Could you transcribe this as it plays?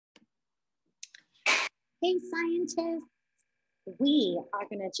Hey, scientists, we are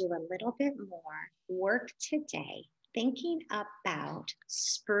going to do a little bit more work today thinking about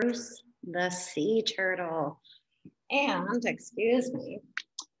Spruce the sea turtle. And, excuse me,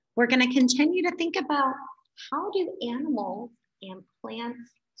 we're going to continue to think about how do animals and plants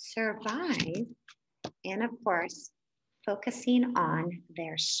survive, and of course, focusing on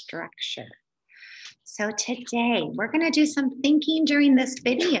their structure. So today we're going to do some thinking during this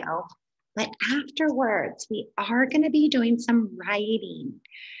video, but afterwards we are going to be doing some writing.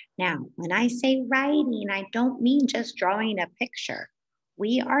 Now, when I say writing, I don't mean just drawing a picture.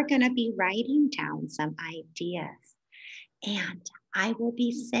 We are going to be writing down some ideas, and I will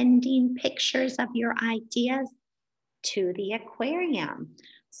be sending pictures of your ideas to the aquarium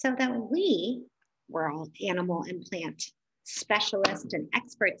so that we're all animal and plant specialists and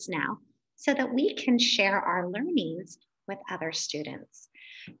experts now, so that we can share our learnings with other students.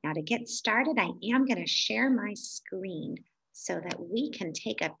 Now, to get started, I am going to share my screen so that we can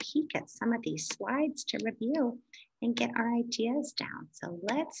take a peek at some of these slides to review and get our ideas down. So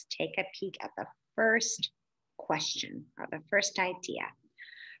let's take a peek at the first question or the first idea.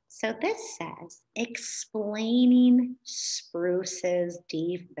 So this says, explaining Spruce's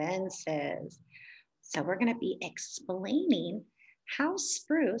defenses. So we're going to be explaining how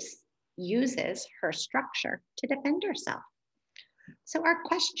Spruce uses her structure to defend herself. So our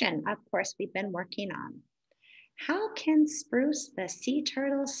question, of course, we've been working on, how can Spruce the sea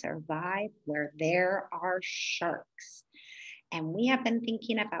turtle survive where there are sharks? And we have been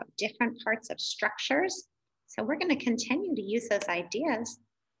thinking about different parts of structures. So we're going to continue to use those ideas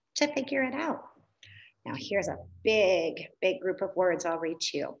to figure it out. Now, here's a big group of words I'll read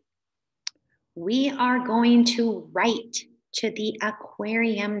to you. We are going to write to the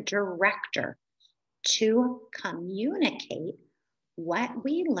aquarium director to communicate what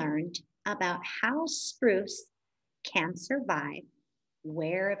we learned about how Spruce can survive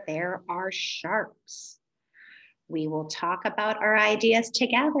where there are sharks. We will talk about our ideas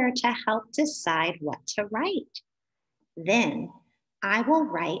together to help decide what to write. Then I will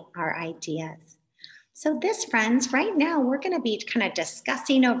write our ideas. So this, friends, right now we're going to be kind of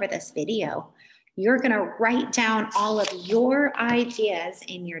discussing over this video. You're going to write down all of your ideas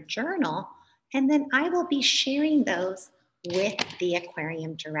in your journal, and then I will be sharing those with the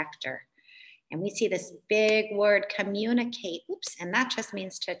aquarium director. And we see this big word, communicate. Oops, and that just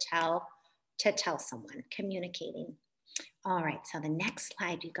means to tell someone, communicating. All right, so the next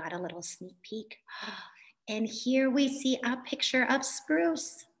slide, you got a little sneak peek. And here we see a picture of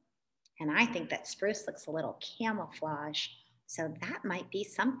Spruce. And I think that Spruce looks a little camouflage. So that might be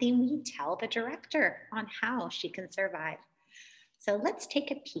something we tell the director on how she can survive. So let's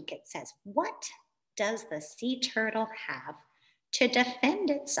take a peek. It says, what does the sea turtle have to defend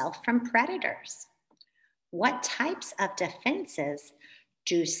itself from predators? What types of defenses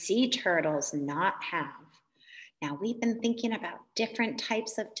do sea turtles not have? Now, we've been thinking about different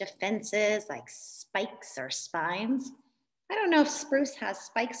types of defenses like spikes or spines. I don't know if Spruce has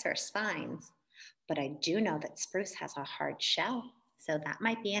spikes or spines, but I do know that Spruce has a hard shell. So that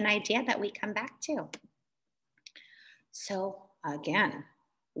might be an idea that we come back to. So again,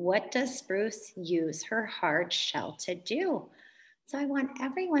 what does Spruce use her hard shell to do? So I want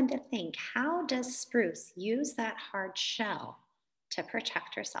everyone to think, how does Spruce use that hard shell to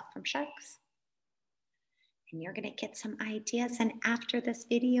protect herself from sharks? And you're going to get some ideas, and after this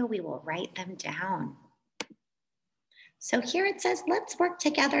video, we will write them down. So here it says, let's work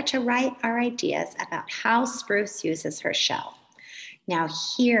together to write our ideas about how Spruce uses her shell. Now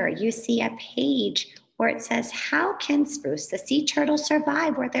here you see a page where it says, how can Spruce the sea turtle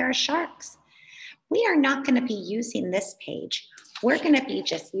survive where there are sharks? We are not going to be using this page. We're going to be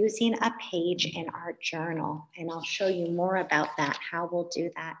just using a page in our journal, and I'll show you more about that, how we'll do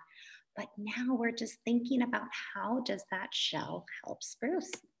that. But now we're just thinking about, how does that shell help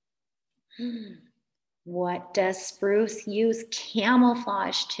Spruce? What does Spruce use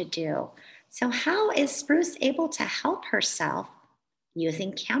camouflage to do? So how is Spruce able to help herself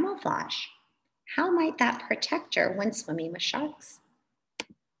using camouflage? How might that protect her when swimming with sharks?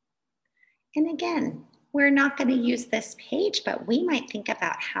 And again, we're not going to use this page, but we might think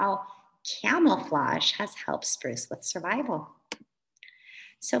about how camouflage has helped Spruce with survival.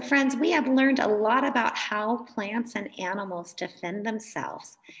 So friends, we have learned a lot about how plants and animals defend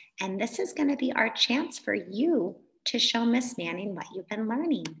themselves. And this is going to be our chance for you to show Miss Manning what you've been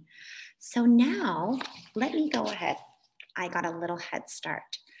learning. So now let me go ahead. I got a little head start.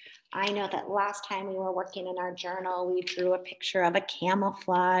 I know that last time we were working in our journal, we drew a picture of a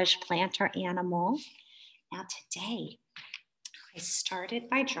camouflage plant or animal. Now today, I started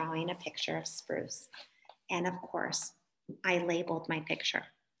by drawing a picture of Spruce. And of course, I labeled my picture.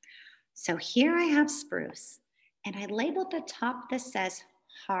 So here I have spruce, and I labeled the top that says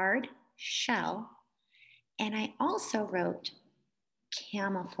hard shell. And I also wrote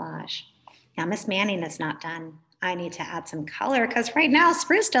camouflage. Now, Miss Manning is not done. I need to add some color because right now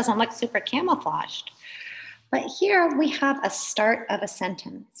spruce doesn't look super camouflaged. But here we have a start of a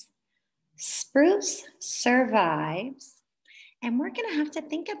sentence. Spruce survives. And we're going to have to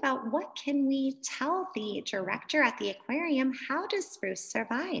think about what can we tell the director at the aquarium, how does Spruce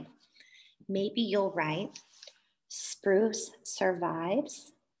survive? Maybe you'll write, Spruce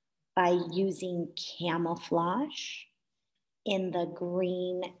survives by using camouflage in the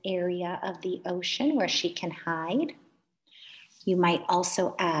green area of the ocean where she can hide. You might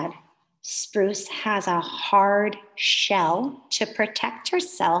also add, Spruce has a hard shell to protect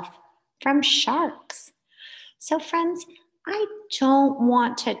herself from sharks. So friends, I don't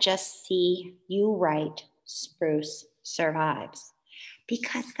want to just see you write Spruce survives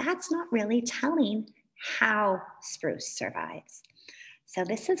because that's not really telling how Spruce survives. So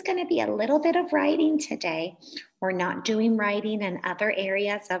this is going to be a little bit of writing today. We're not doing writing in other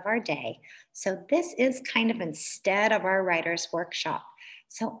areas of our day. So this is kind of instead of our writer's workshop.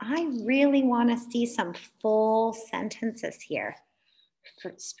 So I really want to see some full sentences here.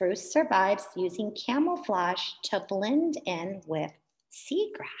 Spruce survives using camouflage to blend in with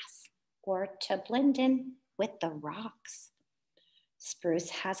seagrass or to blend in with the rocks. Spruce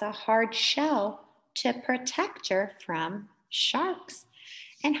has a hard shell to protect her from sharks.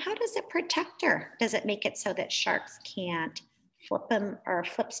 And how does it protect her? Does it make it so that sharks can't flip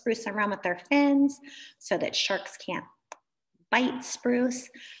Spruce around with their fins so that sharks can't bite Spruce?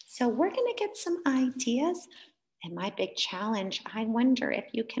 So we're going to get some ideas. And my big challenge, I wonder if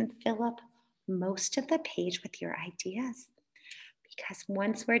you can fill up most of the page with your ideas. Because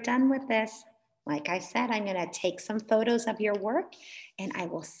once we're done with this, like I said, I'm going to take some photos of your work and I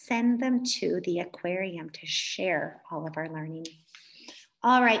will send them to the aquarium to share all of our learning.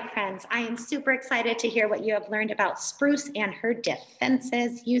 All right, friends, I am super excited to hear what you have learned about Spruce and her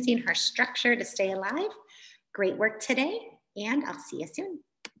defenses using her structure to stay alive. Great work today, and I'll see you soon.